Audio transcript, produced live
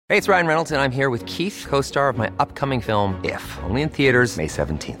Hey, it's Ryan Reynolds, and I'm here with Keith, co-star of my upcoming film, If, only in theaters May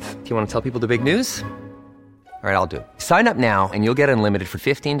 17th. Do you want to tell people the big news? All right, I'll do it. Sign up now and you'll get unlimited for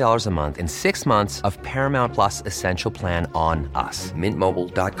 $15 a month and 6 months of Paramount Plus Essential Plan on us.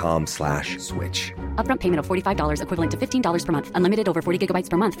 MintMobile.com/switch. Upfront payment of $45 equivalent to $15 per month. Unlimited over 40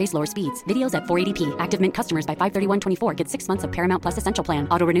 gigabytes per month. Face lower speeds. Videos at 480p. Active Mint customers by 531.24 get 6 months of Paramount Plus Essential Plan.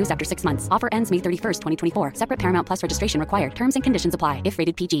 Auto renews after 6 months. Offer ends May 31st, 2024. Separate Paramount Plus registration required. Terms and conditions apply if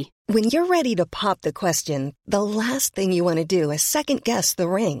rated PG. When you're ready to pop the question, the last thing you want to do is second-guess the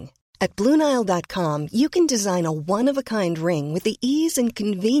ring. At BlueNile.com, you can design a one-of-a-kind ring with the ease and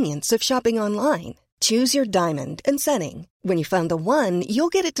convenience of shopping online. Choose your diamond and setting. When you find the one, you'll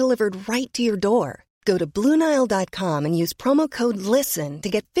get it delivered right to your door. Go to BlueNile.com and use promo code LISTEN to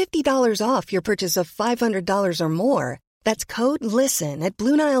get $50 off your purchase of $500 or more. That's code LISTEN at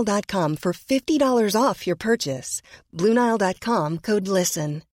BlueNile.com for $50 off your purchase. BlueNile.com, code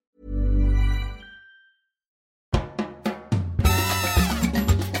LISTEN.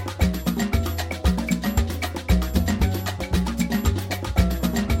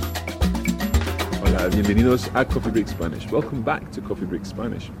 Hola, bienvenidos a Coffee Break Spanish. Welcome back to Coffee Break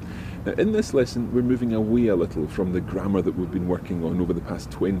Spanish. Now, in this lesson, we're moving away a little from the grammar that we've been working on over the past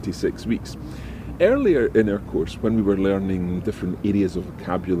 26 weeks. Earlier in our course, when we were learning different areas of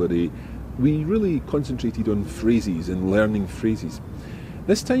vocabulary, we really concentrated on phrases and learning phrases.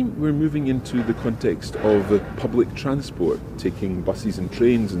 This time, we're moving into the context of public transport, taking buses and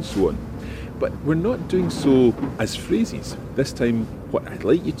trains and so on. But we're not doing so as phrases. This time, what I'd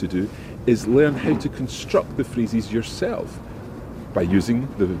like you to do is learn how to construct the phrases yourself by using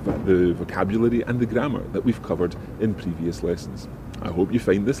the vocabulary and the grammar that we've covered in previous lessons. I hope you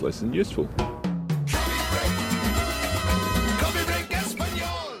find this lesson useful.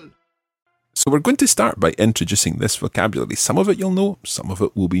 So we're going to start by introducing this vocabulary. Some of it you'll know, some of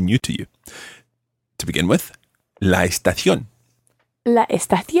it will be new to you. To begin with, la estación. La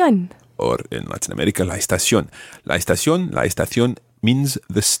estación. Or in Latin America, la estación. La estación means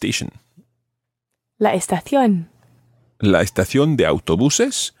the station. La estación. La estación de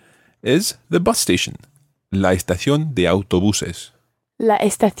autobuses is the bus station. La estación de autobuses. La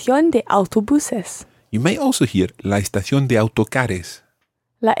estación de autobuses. You might also hear la estación de autocares.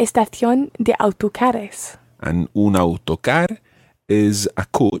 La estación de autocares. And un autocar is a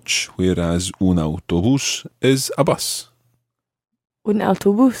coach, whereas un autobús is a bus. Un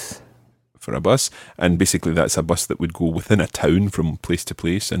autobús. For a bus, and basically that's a bus that would go within a town from place to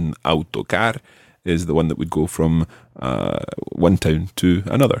place, and autocar is the one that would go from one town to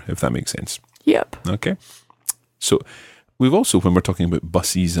another, if that makes sense. Yep. Okay. So we've also, when we're talking about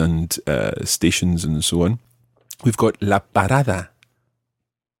buses and stations and so on, we've got la parada.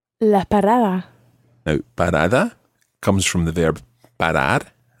 La parada. Now, parada comes from the verb parar,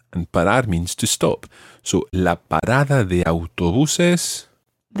 and parar means to stop. So, la parada de autobuses.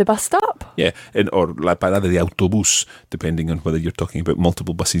 The bus stop? Yeah, or la parada de autobús, depending on whether you're talking about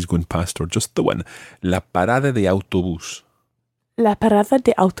multiple buses going past or just the one. La parada de autobús. La parada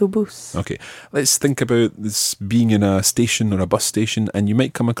de autobús. Okay, let's think about this being in a station or a bus station, and you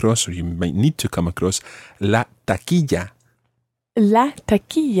might come across, or you might need to come across, la taquilla. La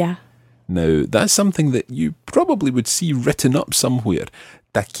taquilla. Now, that's something that you probably would see written up somewhere.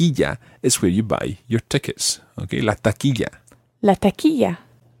 Taquilla is where you buy your tickets. Okay, la taquilla. La taquilla.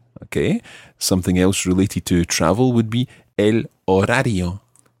 Okay, something else related to travel would be el horario.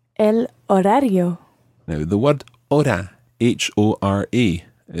 El horario. Now, the word hora, H-O-R-A,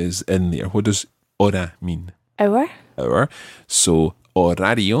 is in there. What does hora mean? Hour. Hour. So,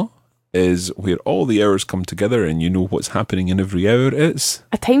 horario is where all the hours come together and you know what's happening in every hour. It's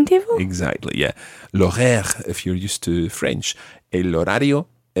a timetable? Exactly, yeah. L'horaire, if you're used to French. El horario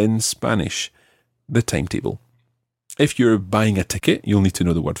in Spanish, the timetable. If you're buying a ticket, you'll need to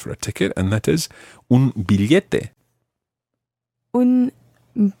know the word for a ticket, and that is un billete. Un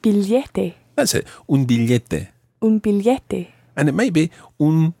billete. That's it, un billete. Un billete. And it might be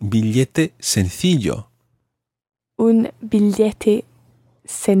un billete sencillo. Un billete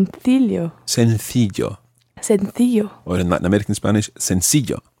sencillo. Sencillo. Sencillo. Or in Latin American Spanish,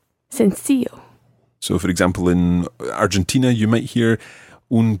 sencillo. Sencillo. So, for example, in Argentina, you might hear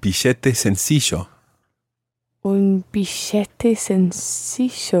un billete sencillo. Un billete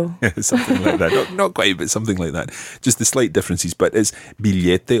sencillo. Something like that. Not quite, but something like that. Just the slight differences. But it's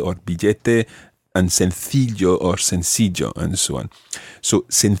billete or billete and sencillo or sencillo and so on. So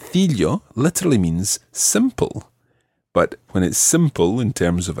sencillo literally means simple. But when it's simple in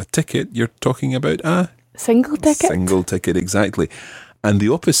terms of a ticket, you're talking about a single ticket. Single ticket, exactly. And the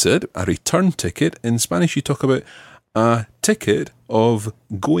opposite, a return ticket, in Spanish you talk about a ticket of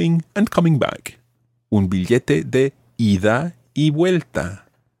going and coming back. Un billete de ida y vuelta.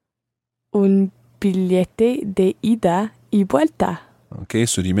 Un billete de ida y vuelta. Okay,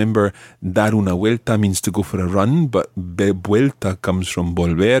 so remember, dar una vuelta means to go for a run, but vuelta comes from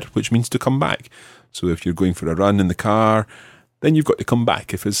volver, which means to come back. So if you're going for a run in the car, then you've got to come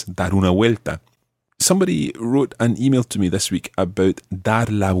back if it's dar una vuelta. Somebody wrote an email to me this week about dar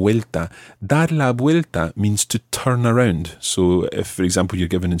la vuelta. Dar la vuelta means to turn around. So if, for example, you're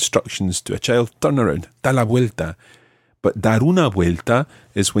giving instructions to a child, turn around, da la vuelta. But dar una vuelta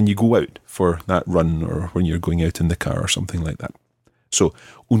is when you go out for that run or when you're going out in the car or something like that. So,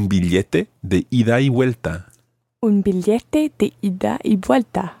 un billete de ida y vuelta. Un billete de ida y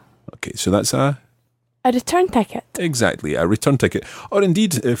vuelta. Okay, so that's a return ticket. Exactly, a return ticket. Or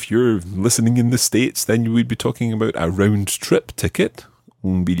indeed, if you're listening in the States, then you would be talking about a round-trip ticket.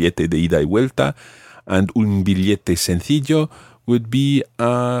 Un billete de ida y vuelta. And un billete sencillo would be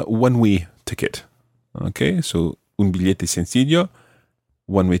a one-way ticket. Okay, so un billete sencillo,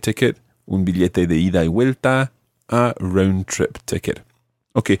 one-way ticket. Un billete de ida y vuelta, a round-trip ticket.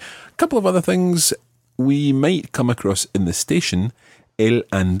 Okay, a couple of other things we might come across in the station. El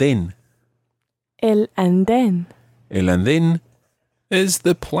andén. El andén. El andén is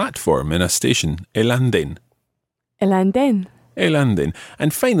the platform in a station. El andén. El andén. El andén.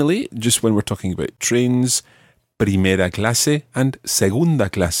 And finally, just when we're talking about trains, primera clase and segunda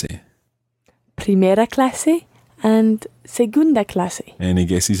clase. Primera clase and segunda clase. Any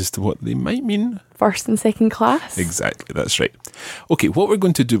guesses as to what they might mean? First and second class. Exactly, that's right. Okay, what we're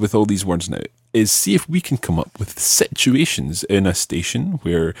going to do with all these words now is see if we can come up with situations in a station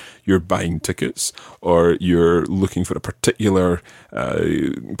where you're buying tickets or you're looking for a particular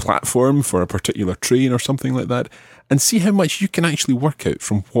platform for a particular train or something like that, and see how much you can actually work out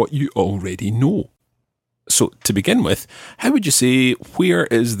from what you already know. So, to begin with, how would you say, where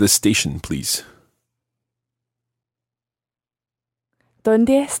is the station, please?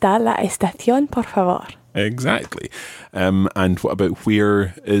 ¿Dónde está la estación, por favor? Exactly. And what about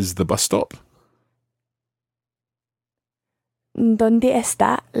where is the bus stop? ¿Dónde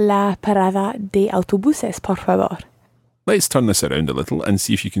está la parada de autobuses, por favor? Let's turn this around a little and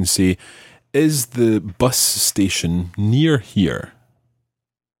see if you can say, is the bus station near here?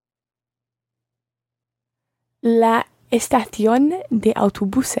 La estación de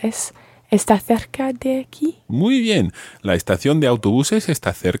autobuses está cerca de aquí. Muy bien. La estación de autobuses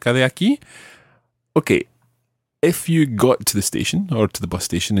está cerca de aquí. Okay. If you got to the station or to the bus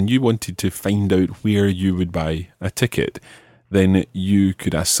station and you wanted to find out where you would buy a ticket, then you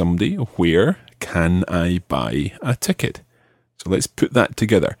could ask somebody, where can I buy a ticket? So let's put that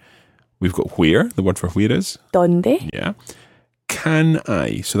together. We've got where, the word for where is? ¿Dónde? Yeah. Can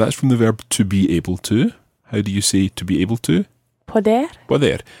I? So that's from the verb to be able to. How do you say to be able to? Poder.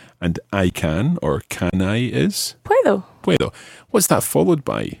 Poder. And I can or can I is? Puedo. Puedo. What's that followed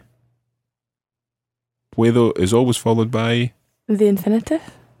by? Puedo is always followed by? The infinitive.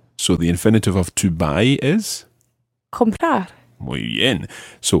 So the infinitive of to buy is? Comprar. Muy bien.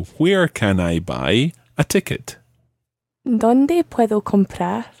 So where can I buy a ticket? ¿Dónde puedo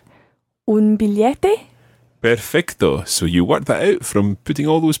comprar un billete? Perfecto. So you work that out from putting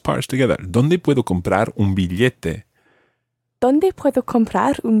all those parts together. ¿Dónde puedo comprar un billete? ¿Dónde puedo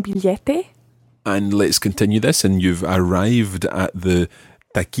comprar un billete? And let's continue this, and you've arrived at the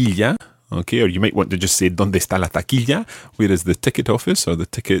taquilla, okay, or you might want to just say, ¿Dónde está la taquilla? Where is the ticket office or the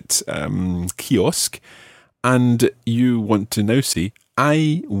ticket kiosk? And you want to now say,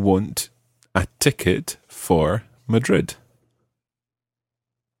 I want a ticket for Madrid.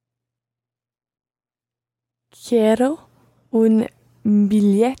 Quiero un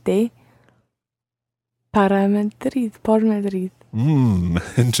billete para Madrid, por Madrid.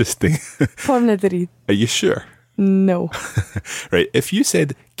 Interesting. Por Madrid. Are you sure? No. Right, if you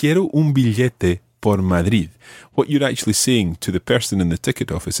said, quiero un billete por Madrid, what you're actually saying to the person in the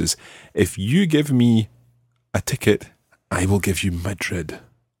ticket office is, if you give me a ticket, I will give you Madrid.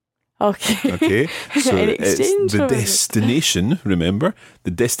 Okay. Okay, so In it's exchange the for it. destination, remember?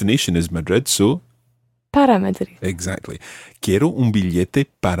 The destination is Madrid, so... Para Madrid. Exactly. Quiero un billete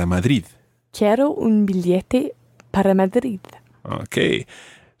para Madrid. Quiero un billete para Madrid. Okay,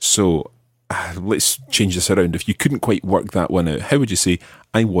 so let's change this around. If you couldn't quite work that one out, how would you say,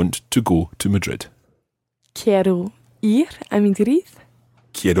 I want to go to Madrid? Quiero ir a Madrid.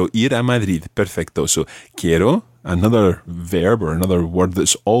 Quiero ir a Madrid. Perfecto. So, quiero, another verb or another word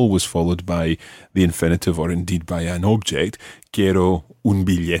that's always followed by the infinitive or indeed by an object. Quiero un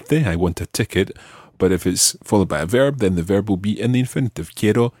billete. I want a ticket. But if it's followed by a verb, then the verb will be in the infinitive.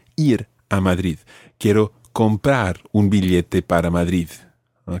 Quiero ir a Madrid. Quiero comprar un billete para Madrid.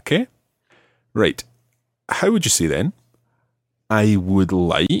 Okay? Right. How would you say then? I would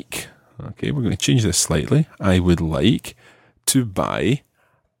like, okay, we're going to change this slightly. I would like to buy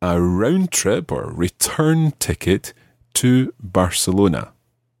a round trip or return ticket to Barcelona.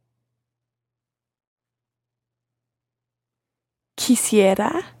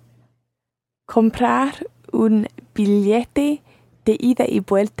 Quisiera comprar un billete de ida y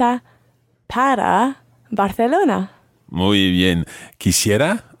vuelta para Barcelona. Muy bien.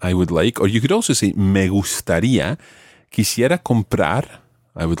 Quisiera, I would like, or you could also say me gustaría. Quisiera comprar,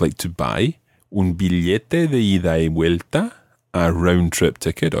 I would like to buy, un billete de ida y vuelta, a round trip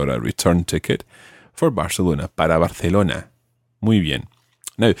ticket or a return ticket for Barcelona, para Barcelona. Muy bien.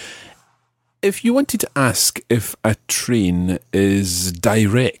 Now, if you wanted to ask if a train is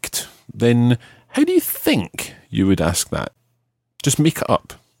direct, then how do you think you would ask that? Just make it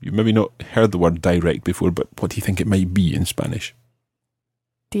up. You've maybe not heard the word direct before, but what do you think it might be in Spanish?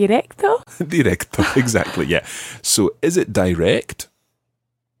 Directo? Directo, exactly, yeah. So is it direct?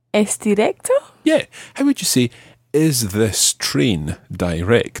 ¿Es directo? Yeah. How would you say, is this train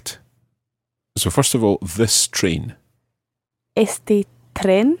direct? So first of all, this train. Este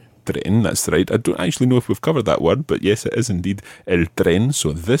tren? Tren, that's right. I don't actually know if we've covered that word, but yes, it is indeed el tren.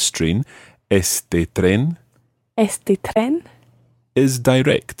 So this train, este tren, is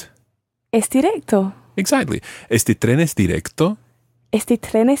direct. ¿Es directo? Exactly. Este tren es directo. ¿Este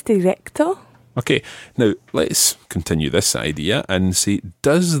tren es directo? Okay, now let's continue this idea and say,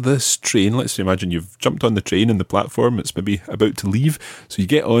 does this train, let's imagine you've jumped on the train and the platform, it's maybe about to leave, so you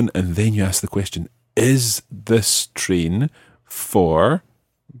get on and then you ask the question, is this train for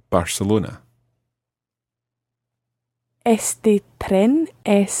Barcelona? ¿Este tren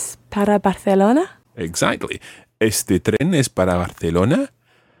es para Barcelona? Exactly. Este tren es para Barcelona.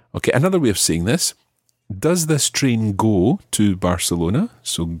 Okay, another way of saying this, does this train go to Barcelona?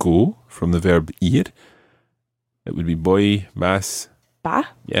 So go from the verb ir. It would be voy, vas. Va.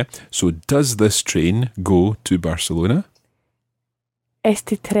 Yeah. So does this train go to Barcelona?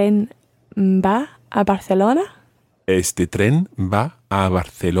 ¿Este tren va a Barcelona? Este tren va a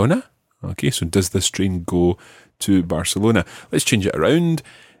Barcelona. Okay, so does this train go to Barcelona? Let's change it around.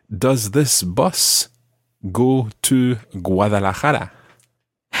 Does this bus go to Guadalajara?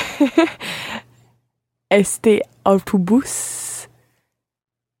 ¿Este autobús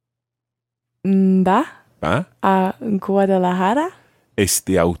va a Guadalajara?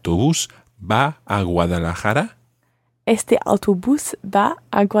 Este autobús va a Guadalajara? ¿Este autobús va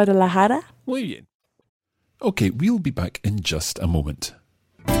a Guadalajara? Muy bien. Okay, we'll be back in just a moment.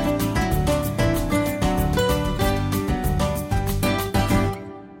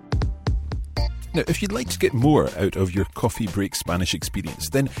 Now, if you'd like to get more out of your Coffee Break Spanish experience,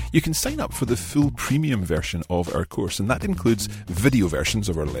 then you can sign up for the full premium version of our course, and that includes video versions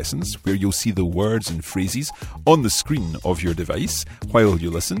of our lessons where you'll see the words and phrases on the screen of your device while you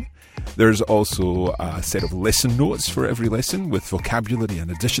listen. There's also a set of lesson notes for every lesson with vocabulary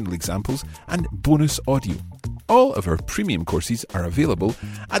and additional examples and bonus audio. All of our premium courses are available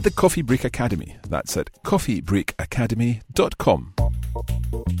at the Coffee Break Academy. That's at coffeebreakacademy.com.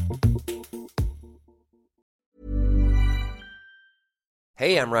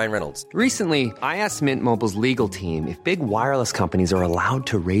 Hey, I'm Ryan Reynolds. Recently, I asked Mint Mobile's legal team if big wireless companies are allowed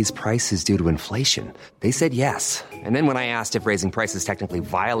to raise prices due to inflation. They said yes. And then when I asked if raising prices technically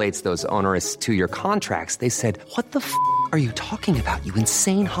violates those onerous 2-year contracts, they said, "What the f*** are you talking about, you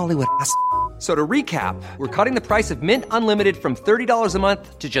insane Hollywood ass?" So to recap, we're cutting the price of Mint Unlimited from $30 a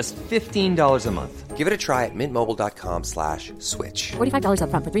month to just $15 a month. Give it a try at mintmobile.com/switch. $45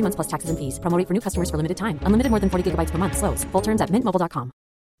 up front for 3 months plus taxes and fees. Promo rate for new customers for limited time. Unlimited more than 40 gigabytes per month. Slows full terms at mintmobile.com.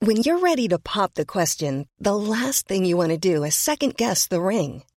 When you're ready to pop the question, the last thing you want to do is second-guess the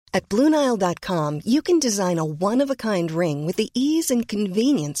ring. At BlueNile.com, you can design a one-of-a-kind ring with the ease and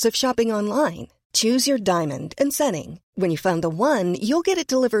convenience of shopping online. Choose your diamond and setting. When you find the one, you'll get it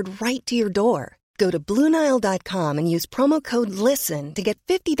delivered right to your door. Go to BlueNile.com and use promo code LISTEN to get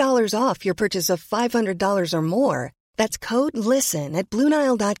 $50 off your purchase of $500 or more. That's code LISTEN at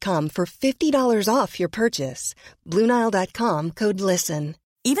BlueNile.com for $50 off your purchase. BlueNile.com, code LISTEN.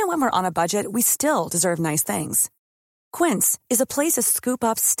 Even when we're on a budget, we still deserve nice things. Quince is a place to scoop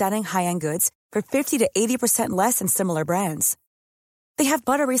up stunning high-end goods for 50 to 80% less than similar brands. They have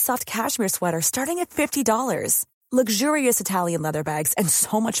buttery soft cashmere sweaters starting at $50, luxurious Italian leather bags, and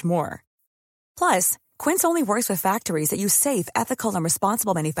so much more. Plus, Quince only works with factories that use safe, ethical, and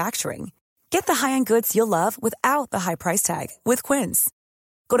responsible manufacturing. Get the high-end goods you'll love without the high price tag with Quince.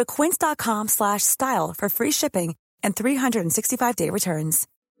 Go to quince.com/style for free shipping and 365-day returns.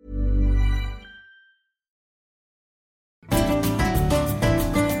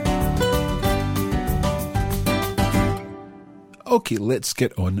 Okay, let's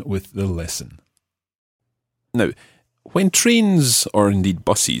get on with the lesson. Now, when trains or indeed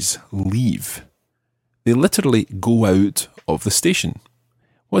buses leave, they literally go out of the station.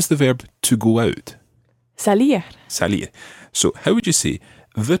 What's the verb to go out? Salir. Salir. So how would you say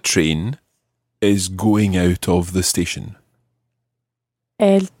the train is going out of the station?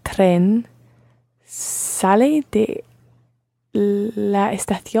 El tren sale de la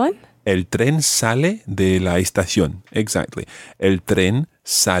estación. El tren sale de la estación. Exactly. El tren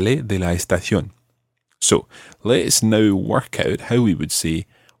sale de la estación. So let's now work out how we would say,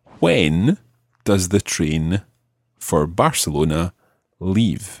 when does the train for Barcelona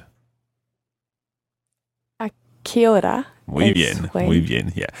leave? ¿A qué hora? Muy bien, when? muy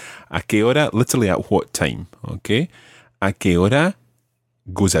bien, yeah. ¿A qué hora? Literally at what time, okay? ¿A qué hora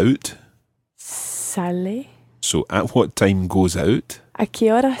goes out? Sale. So at what time goes out ¿A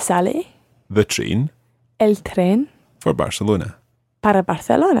qué hora sale the train el tren for Barcelona? para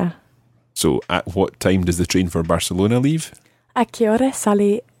Barcelona? So at what time does the train for Barcelona leave? ¿A qué hora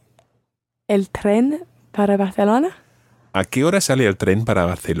sale el tren para Barcelona? ¿A qué hora sale el tren para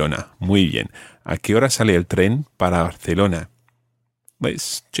Barcelona? Muy bien. ¿A qué hora sale el tren para Barcelona?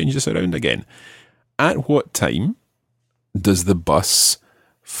 Let's change this around again. At what time does the bus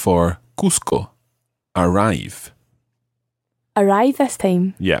for Cusco arrive? Arrive this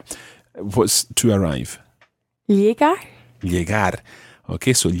time. Yeah. What's to arrive? Llegar. Llegar.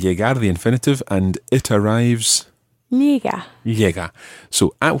 Okay, so llegar, the infinitive, and it arrives. Llega. Llega.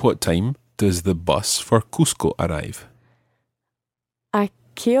 So at what time does the bus for Cusco arrive? ¿A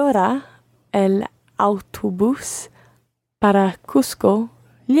qué hora el autobús para Cusco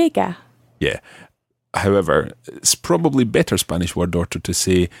llega? Yeah. However, it's probably better Spanish word order to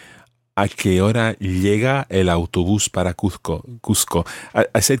say, ¿a qué hora llega el autobús para Cusco?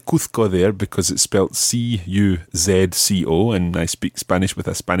 I said Cuzco there because it's spelled C-U-Z-C-O, and I speak Spanish with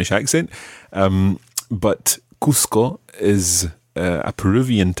a Spanish accent. But Cusco is a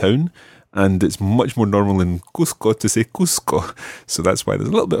Peruvian town, and it's much more normal in Cusco to say Cusco. So that's why there's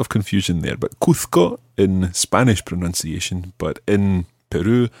a little bit of confusion there. But Cuzco in Spanish pronunciation, but in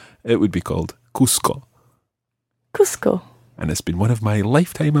Peru, it would be called Cusco. Cusco. And it's been one of my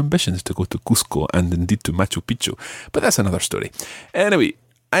lifetime ambitions to go to Cusco and indeed to Machu Picchu. But that's another story. Anyway,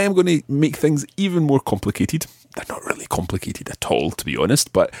 I am going to make things even more complicated. They're not really complicated at all, to be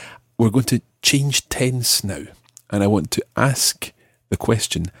honest, but we're going to change tense now. And I want to ask the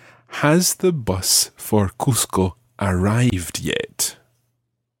question, has the bus for Cusco arrived yet?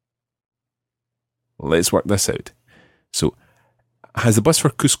 Let's work this out. So, has the bus for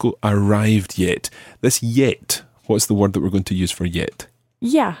Cusco arrived yet? This yet, what's the word that we're going to use for yet?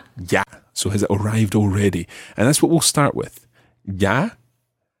 Ya. Ya. So has it arrived already? And that's what we'll start with. Ya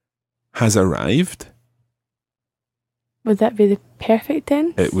has arrived. Would that be the perfect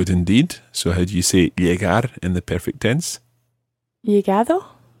tense? It would indeed. So how do you say llegar in the perfect tense? Llegado.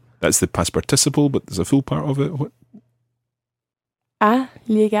 That's the past participle, but there's a full part of it. What? Ha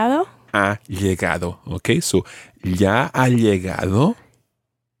llegado. Ha llegado. Okay, so ya ha llegado.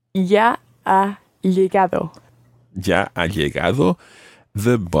 Ya ha llegado. Ya ha llegado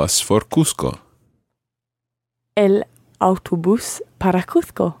the bus for Cusco. El autobús para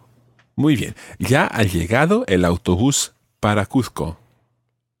Cusco. Muy bien. Ya ha llegado el autobús para Cusco.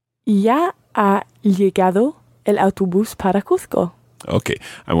 Ya ha llegado el autobús para Cusco. Okay,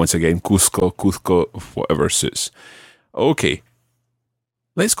 and once again, Cusco, whatever suits. Okay,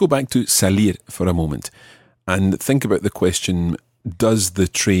 let's go back to salir for a moment and think about the question, does the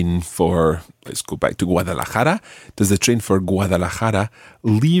train for, let's go back to Guadalajara, does the train for Guadalajara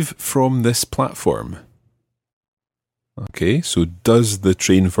leave from this platform? Okay, so does the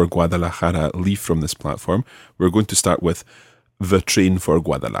train for Guadalajara leave from this platform? We're going to start with the train for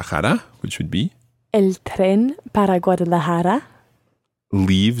Guadalajara, which would be? El tren para Guadalajara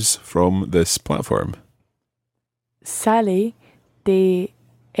leaves from this platform. Sale de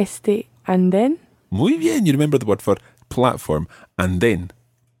este andén. Muy bien, you remember the word for platform, andén.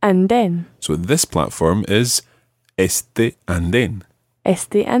 Andén. So this platform is este andén.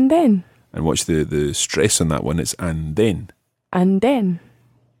 Este andén. And watch the stress on that one, it's andén. Andén.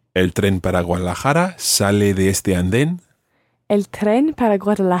 El tren para Guadalajara sale de este andén. El tren para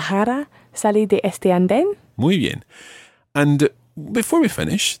Guadalajara sale de este andén. Muy bien. And before we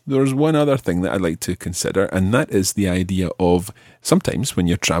finish, there's one other thing that I'd like to consider, and that is the idea of sometimes when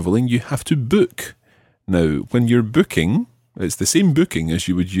you're traveling, you have to book. Now, when you're booking, it's the same booking as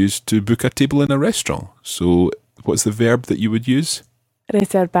you would use to book a table in a restaurant. So, what's the verb that you would use?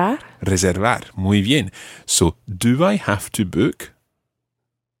 Reservar. Reservar. Muy bien. So, do I have to book?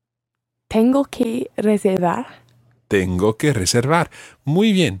 Tengo que reservar. Tengo que reservar.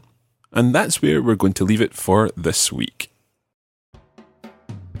 Muy bien. And that's where we're going to leave it for this week.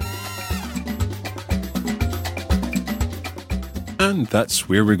 And that's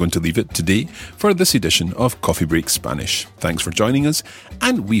where we're going to leave it today for this edition of Coffee Break Spanish. Thanks for joining us,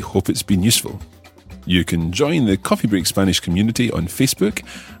 and we hope it's been useful. You can join the Coffee Break Spanish community on Facebook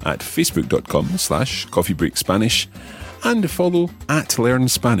at facebook.com/coffeebreakspanish and follow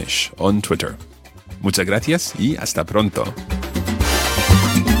 @LearnSpanish on Twitter. Muchas gracias y hasta pronto.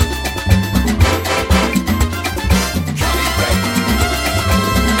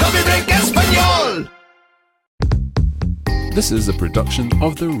 Coffee Break Español! This is a production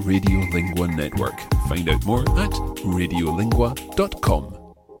of the Radiolingua Network. Find out more at radiolingua.com.